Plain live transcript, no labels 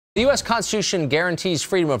The U.S. Constitution guarantees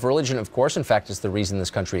freedom of religion, of course. In fact, it's the reason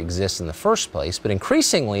this country exists in the first place. But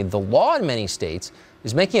increasingly, the law in many states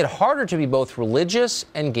is making it harder to be both religious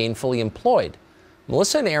and gainfully employed.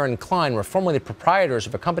 Melissa and Aaron Klein were formerly the proprietors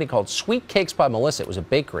of a company called Sweet Cakes by Melissa. It was a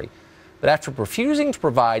bakery. But after refusing to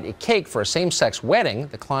provide a cake for a same-sex wedding,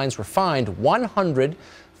 the Kleins were fined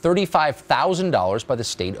 $135,000 by the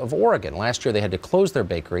state of Oregon. Last year, they had to close their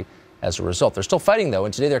bakery as a result. They're still fighting, though,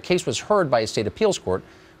 and today their case was heard by a state appeals court.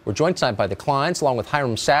 We're joined tonight by the Kleins, along with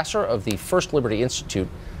Hiram Sasser of the First Liberty Institute,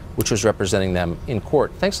 which was representing them in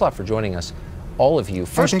court. Thanks a lot for joining us, all of you.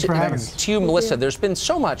 First, to you, Melissa, there's been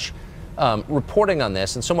so much reporting on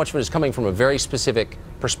this, and so much of it is coming from a very specific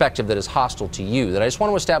perspective that is hostile to you, that I just want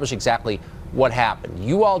to establish exactly what happened.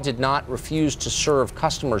 You all did not refuse to serve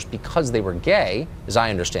customers because they were gay, as I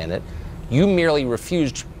understand it. You merely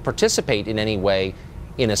refused to participate in any way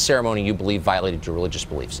in a ceremony you believe violated your religious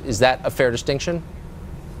beliefs. Is that a fair distinction?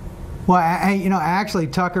 Well, actually,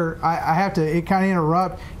 Tucker, I have to kind of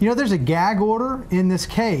interrupt. There's a gag order in this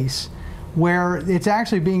case where it's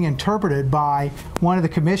actually being interpreted by one of the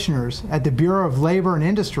commissioners at the Bureau of Labor and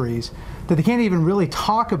Industries that they can't even really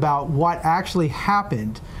talk about what actually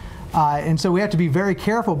happened. And so we have to be very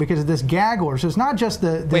careful because of this gag order. So it's not just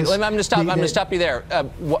the... Wait, I'm going to stop you there.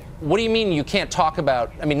 What do you mean you can't talk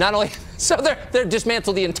about... I mean, not only... So they're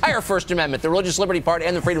dismantled the entire First Amendment, the religious liberty part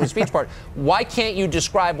and the freedom of speech part. Why can't you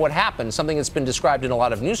describe what happened, something that's been described in a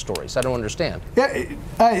lot of news stories? I don't understand. Yeah,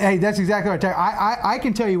 hey, that's exactly right. I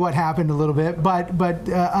can tell you what happened a little bit, but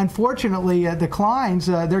unfortunately, the Kleins,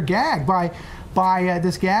 they're gagged by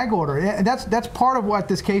this gag order. That's part of what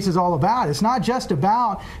this case is all about. It's not just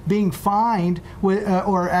about being fined with,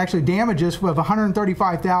 or actually damages of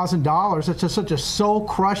 $135,000. It's just such a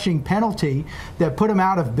soul-crushing penalty that put them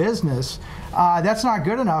out of business. That's not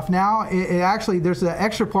good enough. Now, actually, there's an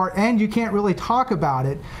extra part, and you can't really talk about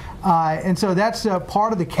it. And so that's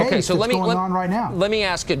part of the case that's going on right now. Let me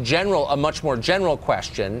ask a much more general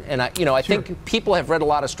question. And I think people have read a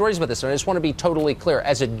lot of stories about this, and I just want to be totally clear.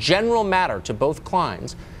 As a general matter to both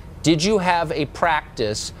Kleins, did you have a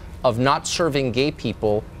practice of not serving gay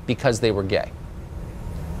people because they were gay?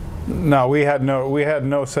 No, we had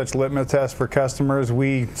no such litmus test for customers.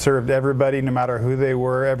 We served everybody, no matter who they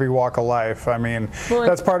were, every walk of life. I mean,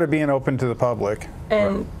 that's part of being open to the public.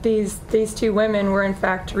 And these two women were in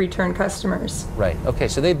fact return customers. Right. Okay.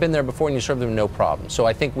 So they've been there before, and you served them no problem. So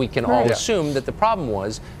I think we can all assume that the problem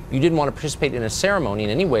was you didn't want to participate in a ceremony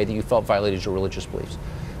in any way that you felt violated your religious beliefs.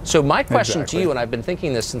 So my question to you, and I've been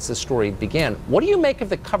thinking this since this story began, what do you make of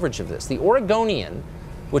the coverage of this? The Oregonian,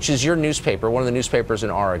 which is your newspaper, one of the newspapers in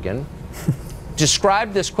Oregon,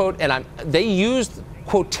 described this quote, and they used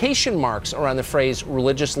quotation marks around the phrase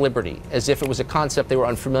religious liberty, as if it was a concept they were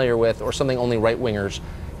unfamiliar with or something only right-wingers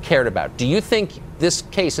cared about. Do you think this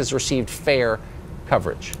case has received fair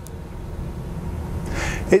coverage?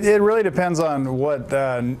 It really depends on what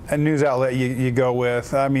news outlet you go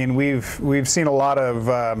with. I mean, we've seen a lot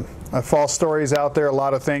of false stories out there, a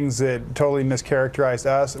lot of things that totally mischaracterized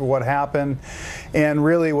us, what happened, and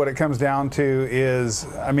really what it comes down to is,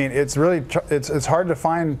 I mean, it's hard to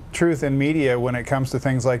find truth in media when it comes to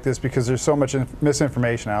things like this because there's so much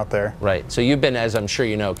misinformation out there. Right. So you've been, as I'm sure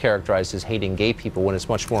you know, characterized as hating gay people when it's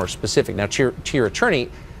much more specific. Now, to your attorney,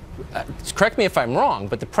 correct me if I'm wrong,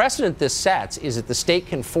 but the precedent this sets is that the state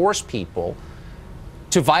can force people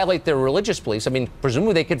to violate their religious beliefs. I mean,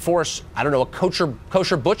 presumably they could force, I don't know, a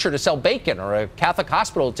kosher butcher to sell bacon or a Catholic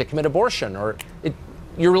hospital to commit abortion. Or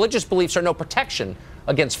your religious beliefs are no protection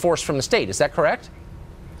against force from the state. Is that correct?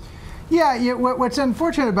 Yeah. What's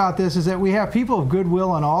unfortunate about this is that we have people of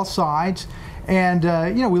goodwill on all sides. And,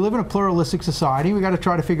 we live in a pluralistic society. We got to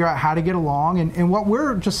try to figure out how to get along. And what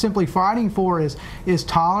we're just simply fighting for is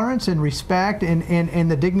tolerance and respect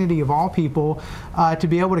and the dignity of all people to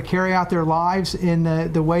be able to carry out their lives in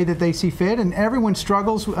the way that they see fit. And everyone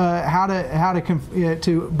struggles how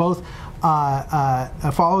to both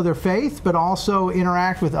follow their faith, but also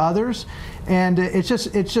interact with others. And it's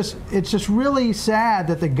just really sad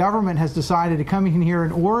that the government has decided to come in here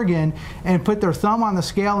in Oregon and put their thumb on the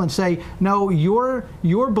scale and say, no, your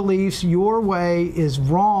beliefs, your way is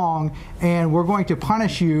wrong, and we're going to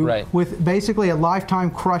punish you with basically a lifetime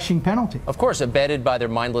crushing penalty. Of course, abetted by their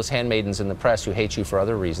mindless handmaidens in the press who hate you for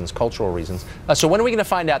other reasons, cultural reasons. So when are we going to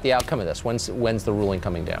find out the outcome of this? When's the ruling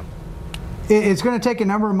coming down? It's going to take a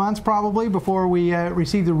number of months probably before we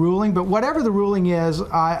receive the ruling, but whatever the ruling is,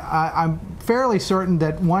 I'm fairly certain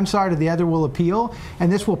that one side or the other will appeal,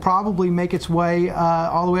 and this will probably make its way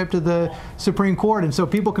all the way up to the Supreme Court. And so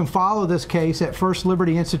people can follow this case at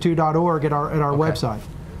firstlibertyinstitute.org at our website.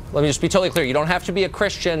 Let me just be totally clear. You don't have to be a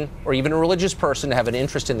Christian or even a religious person to have an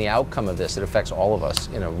interest in the outcome of this. It affects all of us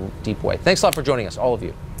in a deep way. Thanks a lot for joining us, all of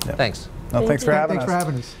you. Yep. Thanks. No, thanks for having us. Thanks for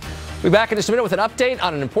having us. We'll be back in just a minute with an update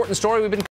on an important story we've been